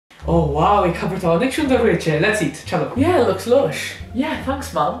Oh wow, এই খাবারটা অনেক সুন্দর হয়েছে। Let's eat. চলো। Yeah, it looks lush. Yeah, thanks,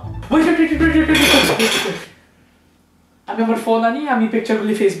 mom. Wait. আমি আমার ফোন আনি, আমি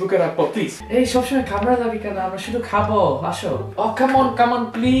পিকচারগুলি ফেসবুকে রাখবো, প্লিজ। এই সবসময় ক্যামেরা লাগে কেন? আমরা শুধু খাবো। আসো। Oh, come on,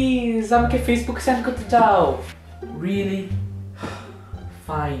 please. আমাকে ফেসবুক সেন্ড করতে দাও। Really?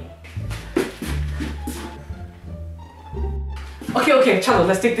 Fine. Okay, chalo,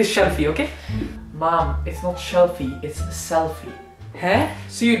 let's take this selfie, okay? Mom, it's not selfie, it's a selfie. Huh?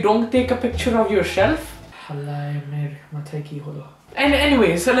 So you don't take a picture of yourself?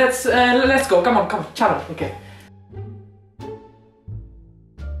 Anyway, so let's go. Come on, chalo, okay.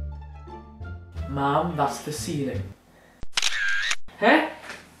 Mom, that's the ceiling. Huh?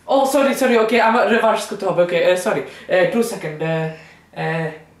 Oh, sorry, okay, I'm a reverse করতে হবে, okay, sorry. 2 seconds.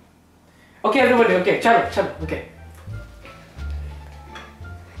 Okay, everybody, okay, chalo, okay.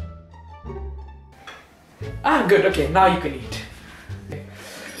 Ah, good, okay, now you can eat.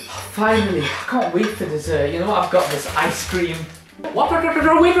 Finally, I can't wait for dessert. You know, I've got this ice cream. What?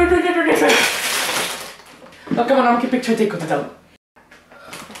 Wait. Oh, come on, I'm keeping picture take with it.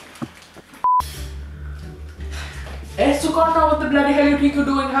 Sukorno, what the bloody hell are you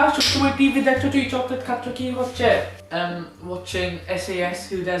doing? How should we TV that to chocolate cut to key watch it? Watching SAS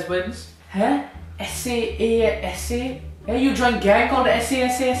Who Does Wins. Huh? SAS? Yeah, you joined gang called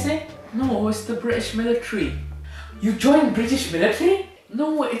SAS? No, it's the British military. You joined British military? No,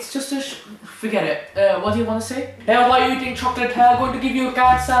 it's just a forget it. What do you want to say? Hey, why are you eating chocolate? I'm going to give you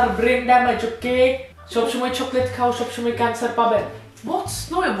cancer, brain damage, okay? Shopshumai chocolate cow, shopshumai cancer pabe. What?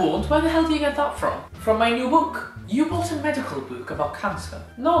 No, it won't. Where the hell do you get that from? From my new book. You bought a medical book about cancer?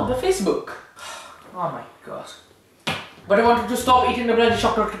 No, the Facebook. Oh my god. But I wanted to stop eating the bloody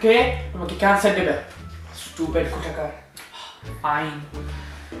chocolate, okay? I'm going to cancer, baby. Stupid kutaka. Fine.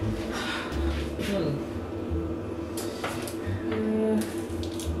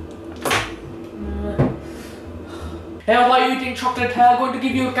 Hey, why are you eating chocolate? I'm going to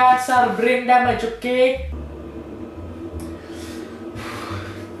give you cancer, brain damage, okay?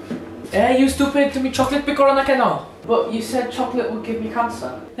 Hey, you stupid, তুমি chocolate pick করো না কেন? But you said chocolate would give me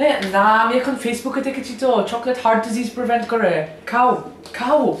cancer. Hey, না, আমি এখন ফেসবুকে দেখেছি তো, chocolate heart disease prevent করে. Cow.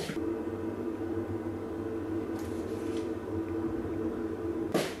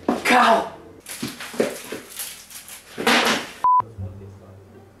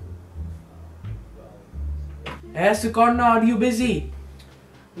 Hey, Sukorno, are you busy?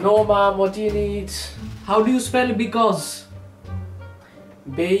 No, ma'am, what do you need? How do you spell because?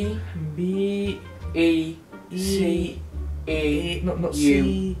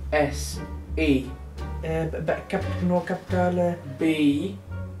 B-A-C-A-U-S-E. Capital B.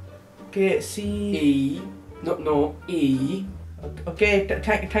 C-E. No, E. Okay,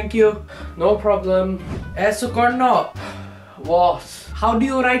 thank you. No problem. Sukorno. What? How do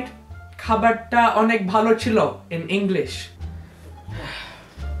you write খাবারটা অনেক ভালো ছিল in English?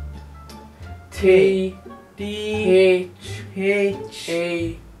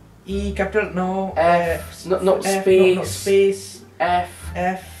 T-H-A-E capital no F no space F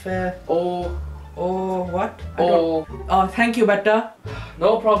O what? Oh, thank you, Betta. No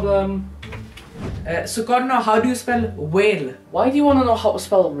problem. Sukorno, how do you spell whale? Why do you want to know how to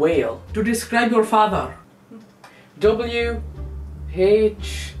spell whale? To describe your father. W-H.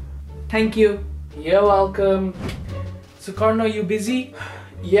 Thank you. You're welcome. Sukorno, you busy?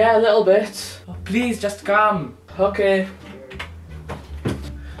 Yeah, a little bit. Oh, please, just come. Okay.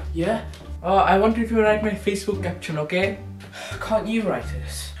 Yeah? Oh, I want you to write my Facebook caption, okay? Can't you write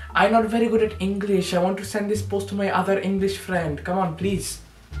this? I'm not very good at English. I want to send this post to my other English friend. Come on, please.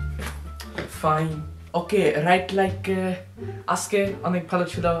 Fine. Okay, write like আজকে অনেক ভালো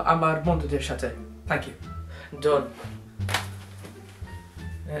ছিল আমার বন্ধুদের সাথে. Thank you. Done.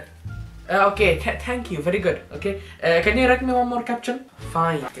 Okay, thank you, very good. Okay, can you write me one more caption?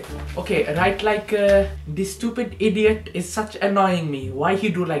 Fine. Okay, write like this stupid idiot is such annoying me. Why he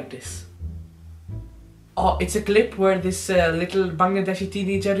do like this? Oh, it's a clip where this little Bangladeshi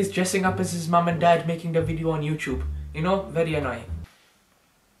teenager is dressing up as his mom and dad making the video on YouTube. You know, very annoying.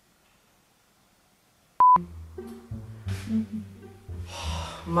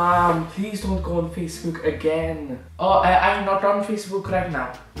 Mom, please don't go on Facebook again. Oh, I'm not on Facebook right now.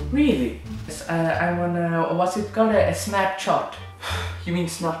 Really? Yes, I'm on, what's it called? A Snapchat. You mean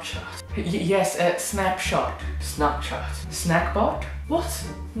Snapchat? Yes, Snapshot. Snapchat. Snackbot? What?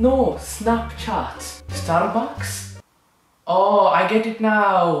 No, Snapchat. Starbucks? Oh, I get it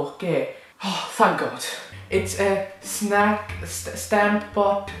now. Okay. Oh, thank God. It's a stamp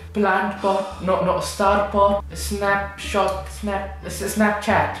bot, plant bot, no, star bot, snapshot,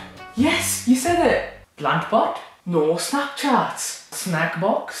 Snapchat. Yes, you said it. Plant bot? No, Snapchat. Snack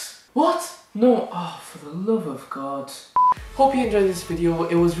box? What? No, oh, for the love of God. Hope you enjoyed this video.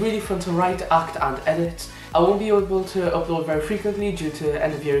 It was really fun to write, act and edit. I won't be able to upload very frequently due to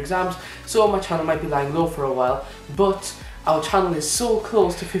end of year exams, so my channel might be lying low for a while, but our channel is so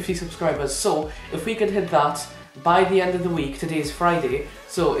close to 50 subscribers, so if we could hit that by the end of the week, today is Friday,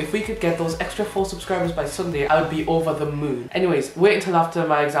 so if we could get those extra 4 subscribers by Sunday, I would be over the moon. Anyways, wait until after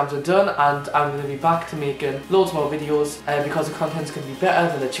my exams are done and I'm going to be back to making loads more videos because the content's going to be better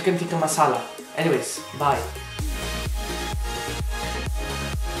than the chicken tikka masala. Anyways, bye.